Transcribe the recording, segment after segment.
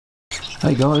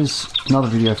Hey guys, another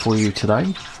video for you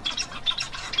today.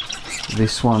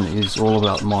 This one is all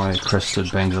about my crested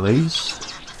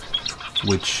Bengalese,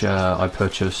 which I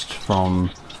purchased from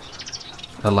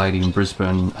a lady in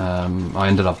Brisbane. I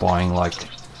ended up buying like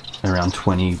around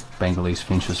 20 Bengalese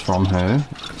Finches from her,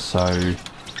 so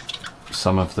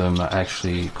some of them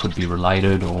actually could be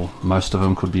related, or most of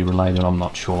them could be related, I'm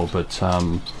not sure. But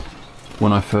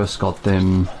when I first got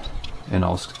them and I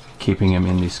was keeping them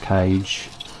in this cage,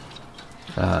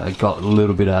 it got a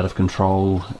little bit out of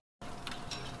control.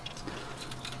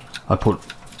 I put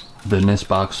the nest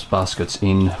baskets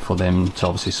in for them to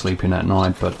obviously sleep in at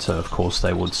night, but of course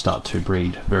they would start to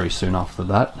breed very soon after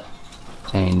that,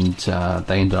 and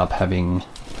they ended up having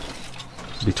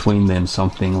between them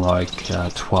something like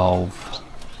 12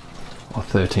 or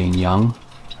 13 young,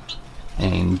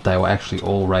 and they were actually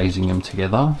all raising them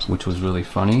together, which was really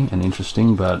funny and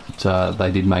interesting. But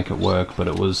they did make it work, but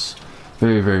it was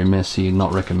very messy,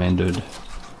 not recommended.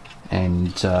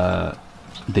 And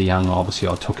the young, obviously,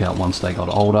 I took out once they got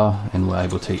older and were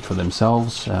able to eat for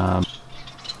themselves. There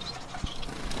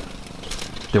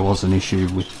was an issue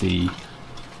with the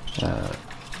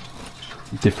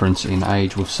difference in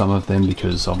age with some of them,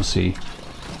 because obviously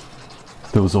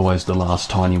there was always the last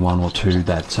tiny one or two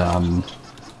that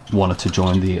wanted to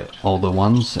join the older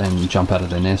ones and jump out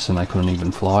of their nest, and they couldn't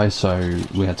even fly, so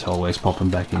we had to always pop them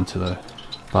back into the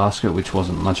basket, which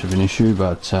wasn't much of an issue.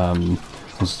 But I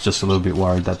was just a little bit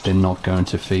worried that they're not going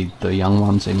to feed the young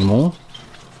ones anymore.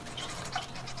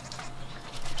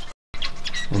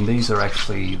 And these are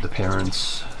actually the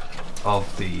parents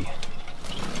of the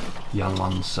young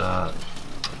ones that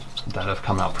have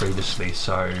come out previously,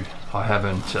 so I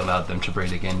haven't allowed them to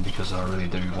breed again because I really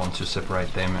do want to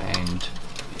separate them and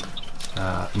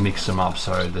mix them up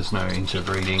so there's no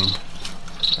interbreeding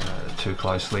too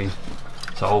closely.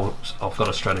 So I've got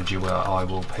a strategy where I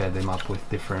will pair them up with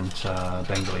different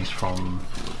Bengalese from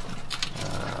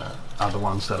other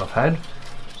ones that I've had,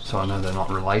 so I know they're not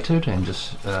related, and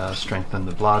just strengthen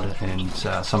the blood. And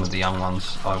some of the young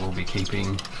ones I will be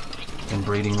keeping and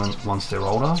breeding once they're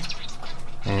older,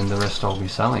 and the rest I'll be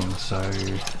selling. So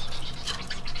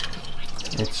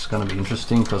it's going to be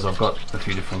interesting because I've got a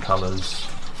few different colours,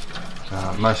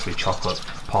 mostly chocolate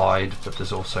pied, but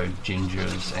there's also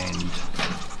gingers and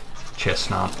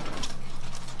chestnut.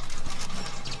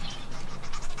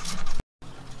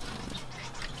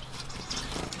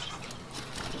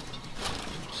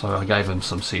 So I gave them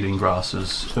some seeding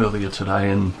grasses earlier today,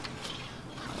 and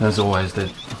as always they're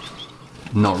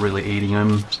not really eating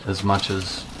them as much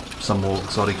as some more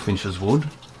exotic finches would,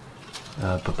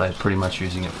 but they're pretty much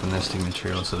using it for nesting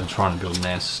material, so they're trying to build a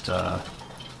nest,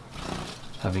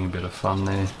 having a bit of fun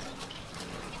there.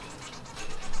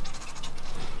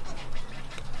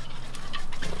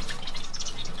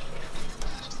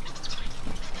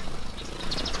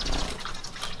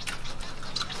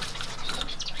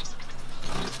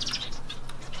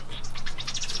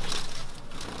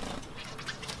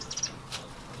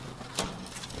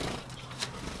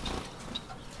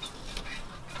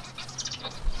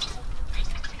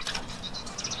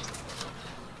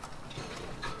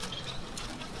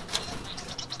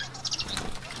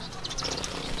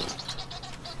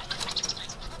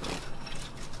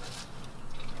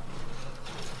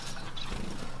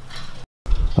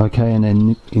 Okay, and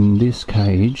then in this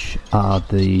cage are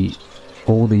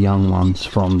all the young ones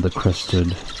from the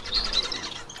crested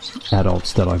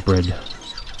adults that I bred.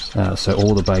 So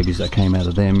all the babies that came out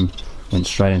of them went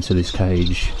straight into this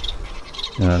cage,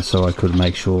 so I could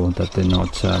make sure that they're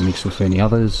not mixed with any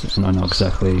others. And I know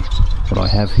exactly what I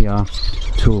have here.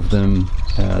 Two of them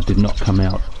did not come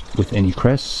out with any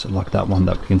crests, like that one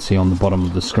that we can see on the bottom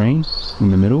of the screen in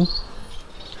the middle,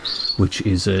 which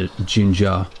is a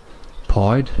ginger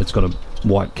pied. It's got a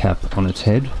white cap on its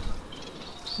head,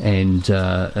 and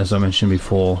as I mentioned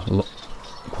before,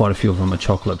 quite a few of them are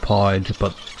chocolate pied,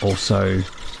 but also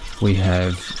we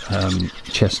have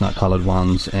chestnut coloured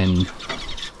ones, and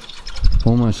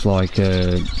almost like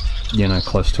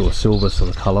close to a silver sort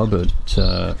of colour. But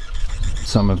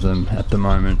some of them at the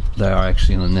moment, they are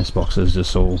actually in the nest boxes,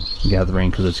 just all gathering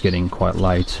because it's getting quite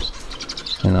late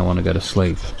and they want to go to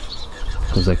sleep.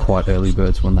 Because they're quite early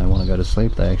birds. When they want to go to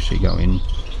sleep, they actually go in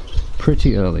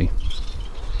pretty early.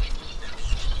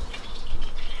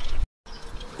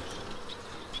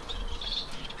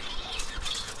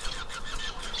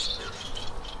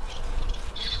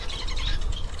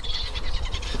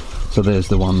 So there's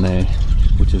the one there,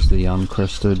 which is the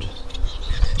uncrested,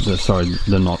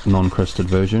 the non-crested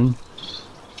version.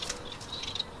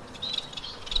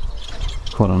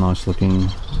 Quite a nice looking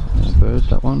bird,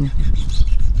 that one.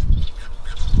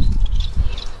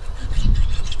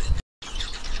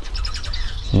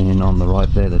 And on the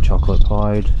right there, the chocolate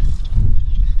pied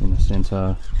in the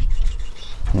centre,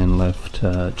 and left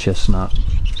chestnut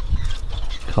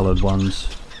coloured ones.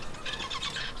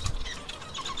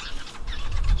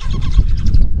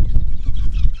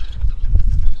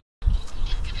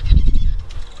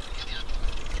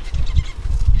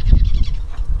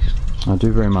 I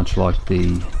do very much like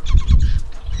the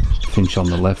finch on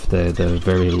the left there, the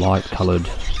very light coloured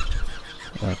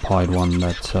pied one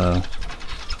that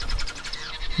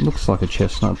looks like a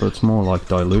chestnut, but it's more like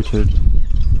diluted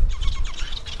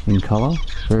in colour,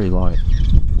 very light.